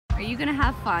Are you gonna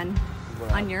have fun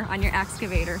on your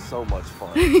excavator? So much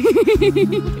fun.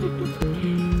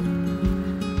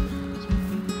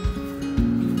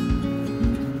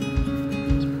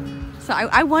 So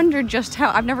I wondered just how,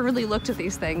 I've never really looked at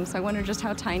these things, so I wonder just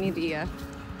how tiny the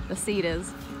seat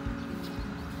is.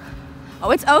 Oh,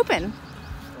 it's open.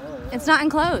 It's not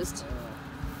enclosed.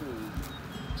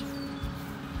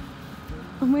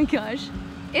 Oh my gosh.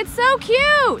 It's so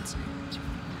cute.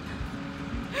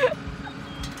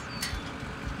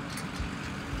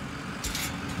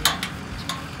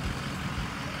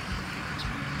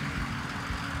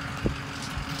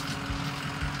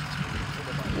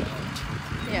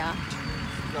 Yeah.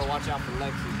 You gotta watch out for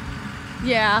Lexi.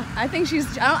 Yeah, I think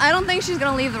I don't think she's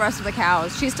gonna leave the rest of the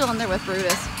cows. She's still in there with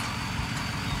Brutus.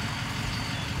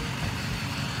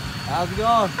 How's it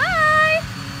going? Hi!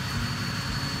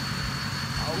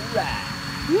 Alright.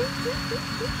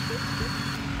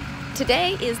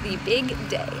 Today is the big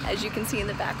day, as you can see in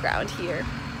the background here.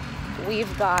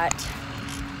 We've got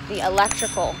the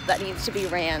electrical that needs to be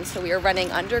ran. So we are running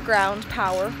underground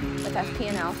power with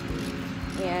FP&L.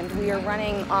 And we are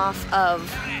running off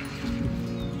of,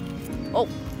 oh,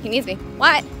 he needs me.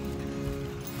 What?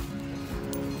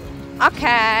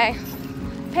 Okay.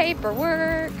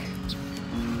 Paperwork.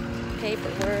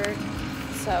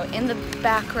 So in the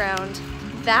background,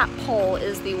 that pole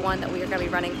is the one that we are going to be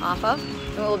running off of.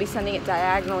 And we'll be sending it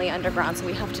diagonally underground. So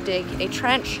we have to dig a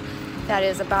trench that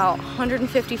is about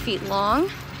 150 feet long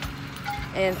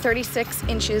and 36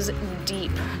 inches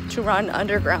deep to run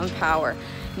underground power.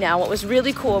 Now, what was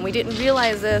really cool, and we didn't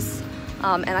realize this,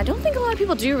 and I don't think a lot of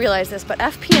people do realize this, but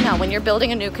FP&L, when you're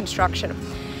building a new construction,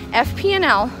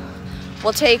 FP&L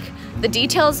will take the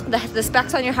details, the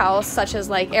specs on your house, such as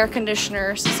like air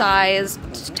conditioner, size,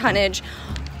 tonnage,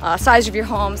 size of your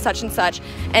home, such and such,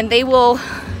 and they will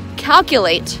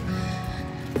calculate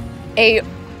a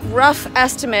rough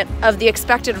estimate of the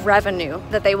expected revenue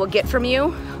that they will get from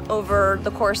you over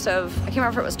the course of, I can't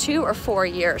remember if it was 2 or 4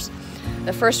 years.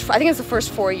 I think it's the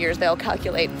first 4 years they'll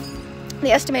calculate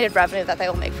the estimated revenue that they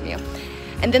will make from you.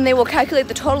 And then they will calculate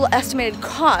the total estimated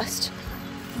cost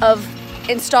of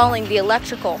installing the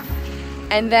electrical.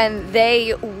 And then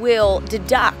they will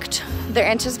deduct their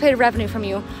anticipated revenue from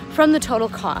you from the total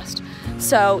cost.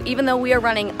 So even though we are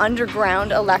running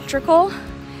underground electrical,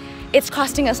 it's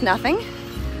costing us nothing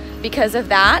because of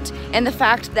that and the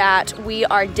fact that we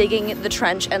are digging the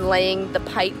trench and laying the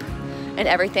pipe and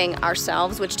everything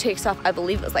ourselves, which takes off, I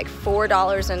believe it was like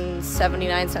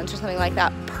 $4.79 or something like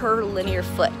that per linear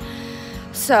foot.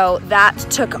 So that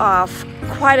took off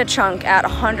quite a chunk at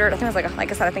 100, I think it was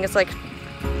like I said, I think it's like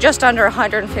just under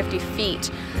 150 feet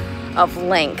of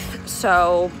length.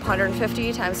 So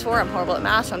 150 times 4, I'm horrible at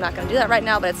math, so I'm not gonna do that right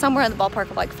now, but it's somewhere in the ballpark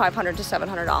of like $500 to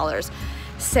 $700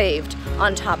 saved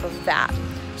on top of that.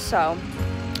 So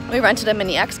we rented a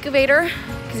mini excavator,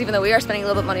 because even though we are spending a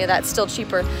little bit of money, that's still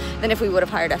cheaper than if we would have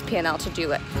hired FP&L to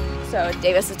do it. So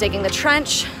Davis is digging the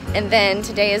trench, and then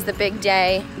today is the big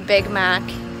day. Big Mac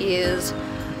is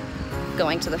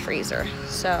going to the freezer.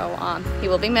 So he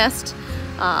will be missed.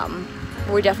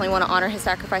 We definitely want to honor his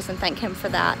sacrifice and thank him for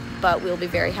that, but we'll be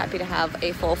very happy to have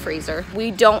a full freezer.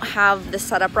 We don't have the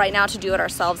setup right now to do it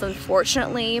ourselves,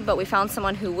 unfortunately, but we found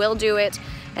someone who will do it.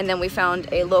 And then we found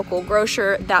a local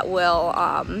grocer that will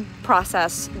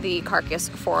process the carcass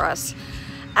for us.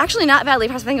 Actually not badly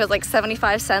priced. I think it was like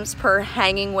 75 cents per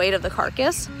hanging weight of the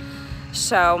carcass.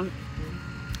 So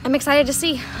I'm excited to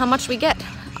see how much we get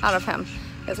out of him.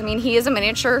 Because I mean, he is a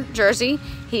miniature Jersey.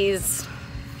 He's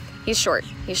short.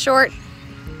 He's short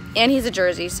and he's a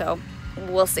Jersey, so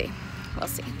we'll see. We'll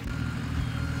see.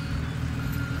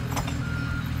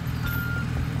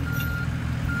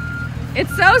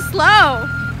 It's so slow.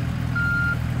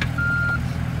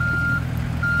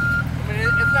 I mean,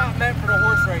 it's not meant for the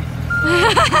horse races.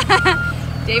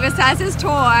 So. Davis has his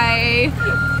toy.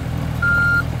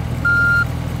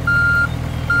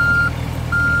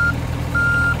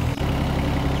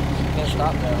 Can't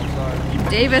stop that, I'm sorry.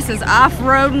 Davis is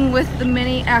off-roading with the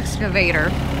mini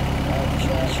excavator.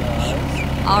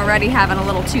 Already having a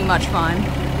little too much fun.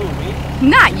 Ooh, me?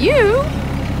 Not you.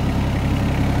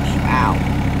 Wow.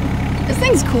 This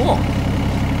thing's cool.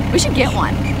 We should get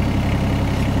one.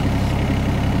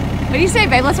 What do you say,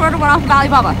 babe? Let's order one off of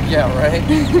Alibaba. Yeah, right?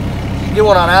 Get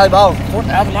one on Alibaba for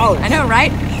 $4,000. I know,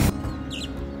 right?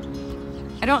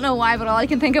 I don't know why, but all I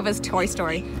can think of is Toy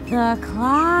Story. The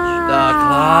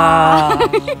cloud.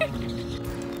 The cloud.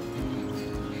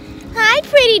 Hi,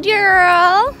 pretty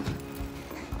girl.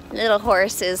 Little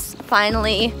horse is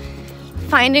finally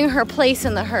finding her place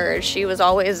in the herd. She was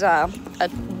always at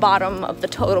bottom of the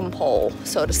totem pole,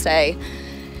 so to say.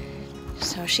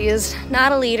 So she is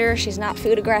not a leader. She's not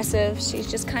food aggressive. She's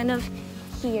just kind of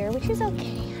here, which is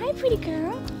okay. Hi, pretty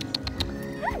girl.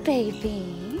 Hi,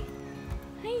 baby.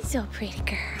 Hi, so pretty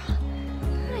girl.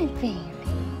 Hi, baby.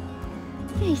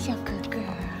 You're so good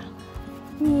girl.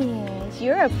 Yes,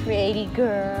 you're a pretty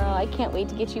girl. I can't wait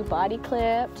to get you body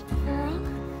clipped. Girl.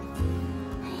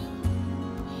 Hey.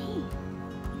 Hey.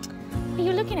 What are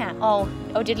you looking at? Oh,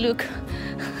 did Luke?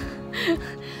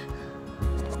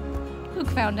 Luke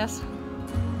found us.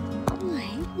 What?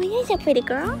 Well, you're a pretty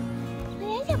girl.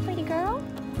 Well, you're a pretty girl.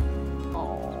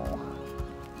 Oh.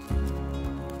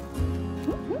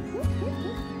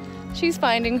 She's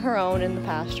finding her own in the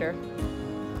pasture.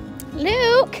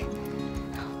 Luke!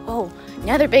 Oh,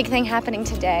 another big thing happening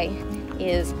today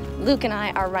is Luke and I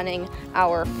are running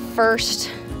our first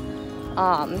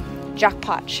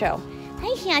jackpot show.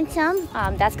 Hi, handsome.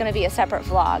 That's gonna be a separate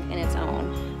vlog in its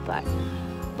own, but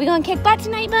we gonna kick butt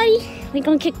tonight, buddy? We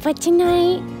gonna kick butt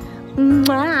tonight?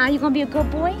 Mwah. You gonna be a good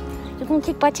boy? You gonna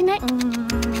kick butt tonight?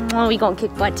 Oh, we gonna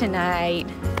kick butt tonight.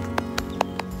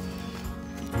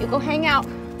 You go hang out.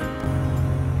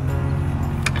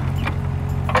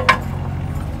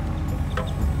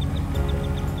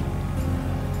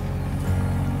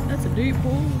 That's a deep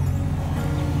pool.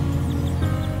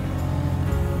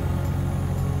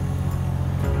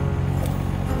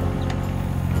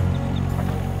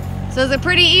 So is it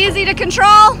pretty easy to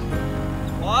control?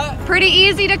 What? Pretty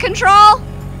easy to control?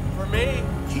 For me?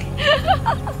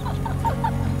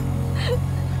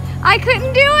 I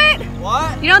couldn't do it?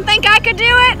 What? You don't think I could do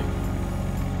it?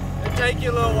 It'll take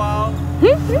you a little while.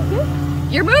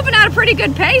 You're moving at a pretty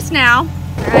good pace now.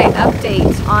 All right,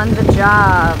 update on the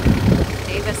job.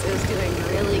 Davis is doing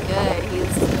really good.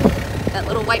 He's that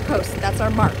little white post, that's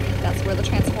our mark. That's where the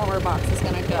transformer box is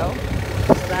gonna go.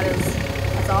 So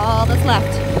that's all that's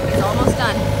left. He's almost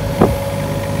done.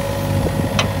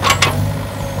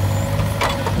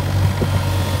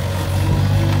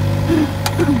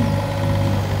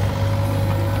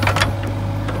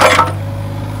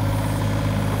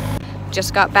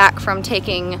 Just got back from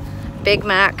taking Big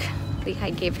Mac. I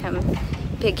gave him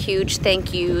big, huge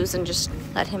thank yous and just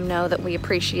let him know that we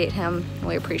appreciate him.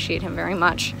 We appreciate him very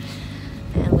much,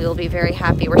 and we will be very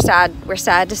happy. We're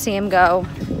sad to see him go.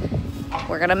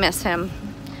 We're gonna miss him,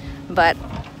 but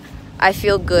I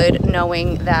feel good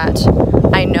knowing that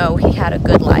I know he had a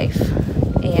good life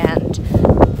and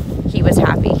he was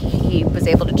happy. He was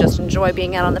able to just enjoy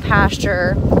being out on the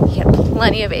pasture. He had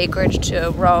plenty of acreage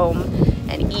to roam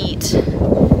and eat,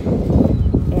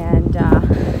 and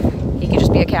he could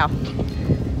just be a cow.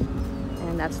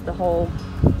 And that's the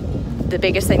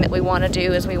biggest thing that we want to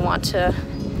do is we want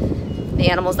the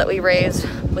animals that we raise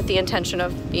with the intention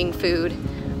of being food.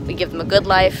 We give them a good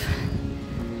life,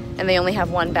 and they only have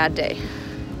one bad day,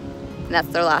 and that's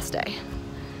their last day.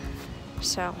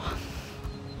 So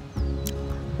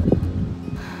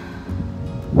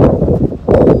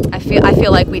I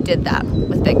feel like we did that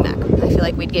with Big Mac. I feel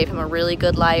like we gave him a really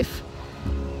good life,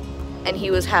 and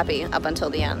he was happy up until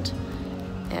the end.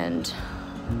 And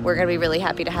we're gonna be really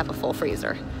happy to have a full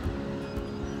freezer.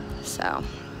 So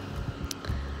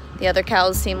the other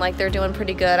cows seem like they're doing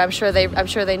pretty good. I'm sure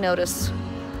they notice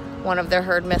one of their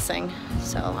herd missing.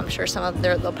 So I'm sure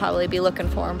they'll probably be looking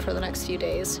for him for the next few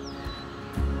days.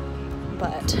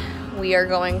 But we're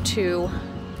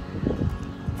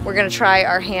gonna try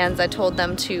our hands. I told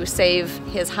them to save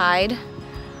his hide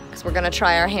because we're gonna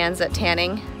try our hands at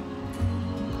tanning.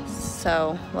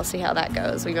 So we'll see how that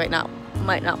goes. We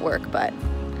might not work, but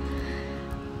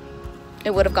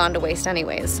it would have gone to waste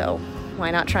anyways. So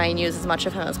why not try and use as much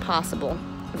of him as possible?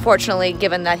 Unfortunately,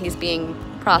 given that he's being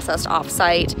processed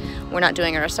off-site, we're not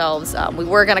doing it ourselves. We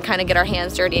were gonna kind of get our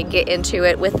hands dirty and get into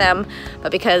it with them,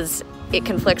 but because it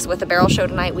conflicts with the barrel show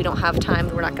tonight, we don't have time.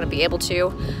 We're not gonna be able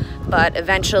to. But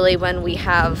eventually, when we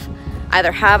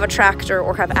either have a tractor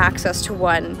or have access to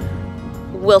one,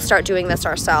 we'll start doing this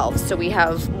ourselves. So we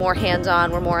have more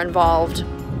hands-on, we're more involved,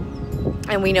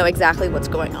 and we know exactly what's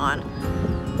going on.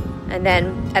 And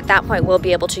then at that point, we'll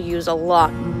be able to use a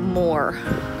lot more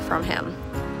from him.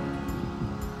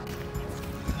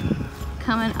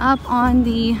 Coming up on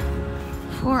the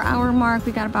 4-hour mark,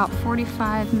 we got about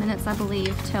 45 minutes, I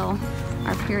believe, till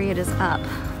our period is up.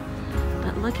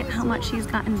 But look at how much he's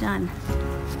gotten done.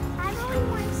 I really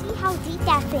want to see how deep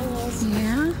that thing is.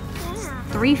 Yeah? Yeah.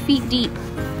 3 feet deep.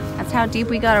 That's how deep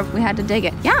we had to dig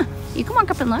it. Yeah, you can walk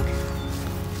up and look.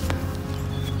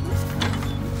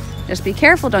 Just be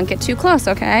careful, don't get too close,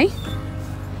 okay?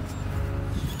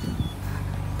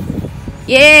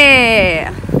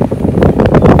 Yeah!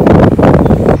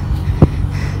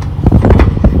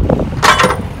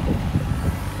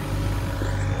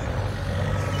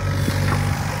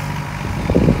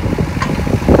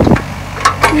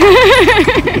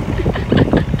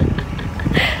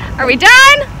 Are we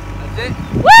done? That's it.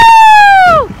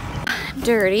 Woo! I'm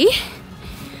dirty.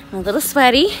 I'm a little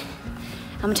sweaty.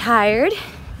 I'm tired.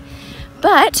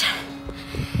 But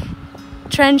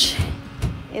trench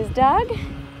is dug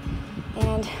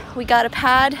and we got a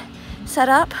pad set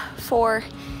up for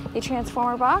a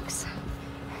transformer box.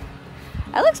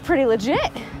 That looks pretty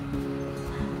legit.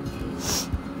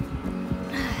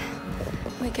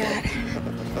 We got,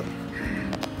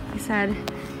 I said,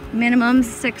 minimum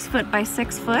 6 foot by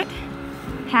 6 foot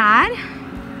pad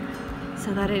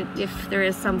so that if there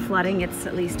is some flooding, it's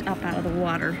at least up out of the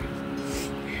water.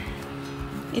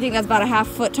 You think that's about a half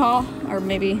foot tall, or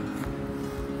maybe?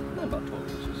 About 12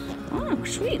 inches. Oh,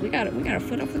 sweet! We got a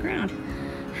foot off the ground.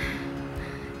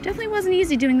 Definitely wasn't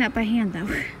easy doing that by hand, though.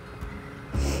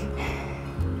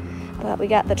 But we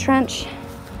got the trench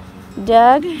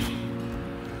dug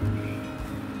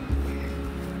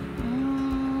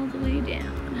all the way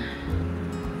down.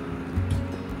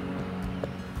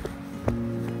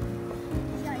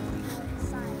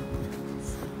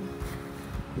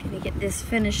 Gonna get this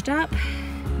finished up.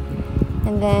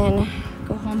 And then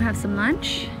go home, have some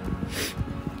lunch,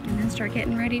 and then start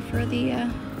getting ready for the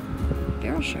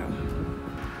barrel show.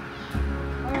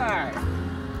 All right.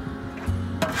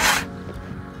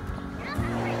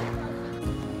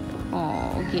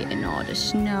 Oh, getting all the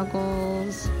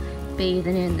snuggles,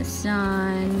 bathing in the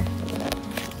sun.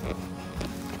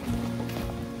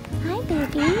 Hi,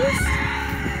 babies.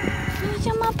 These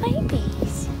are my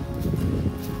babies.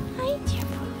 Hi, dear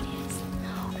Brutus.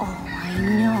 Oh, I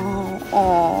know.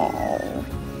 Oh,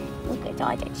 look at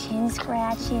all the chin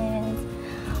scratches.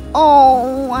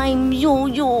 Oh,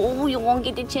 you won't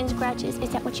get the chin scratches. Is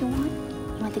that what you want?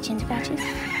 You want the chin scratches?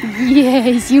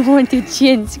 Yes, you want the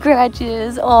chin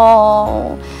scratches.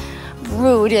 Oh,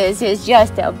 Brutus is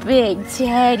just a big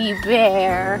teddy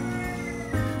bear.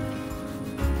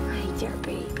 Hi, dear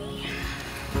baby.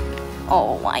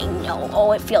 Oh, I know.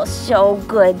 Oh, it feels so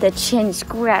good, the chin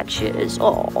scratches.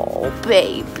 Oh,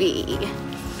 baby.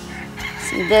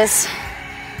 See, this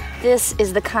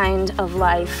is the kind of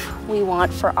life we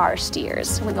want for our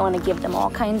steers. We want to give them all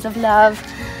kinds of love,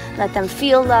 let them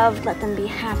feel loved, let them be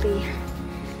happy.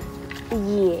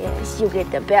 Yes, you get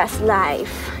the best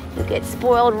life. You get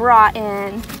spoiled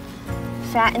rotten,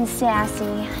 fat and sassy.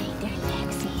 Hi there,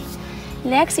 Lexi.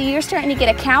 Lexi, you're starting to get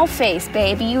a cow face,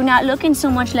 baby. You're not looking so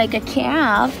much like a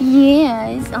calf.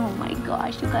 Yes. Oh my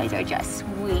gosh, you guys are just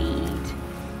sweet.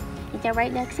 Is that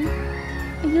right, Lexi?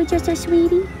 Are you just a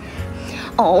sweetie?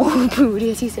 Oh,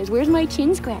 Brutus, he says, where's my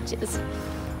chin scratches?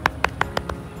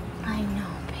 I know,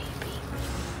 baby.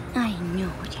 I know.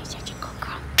 You're such a good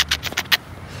girl.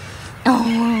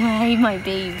 Oh, my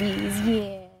babies,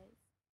 yeah.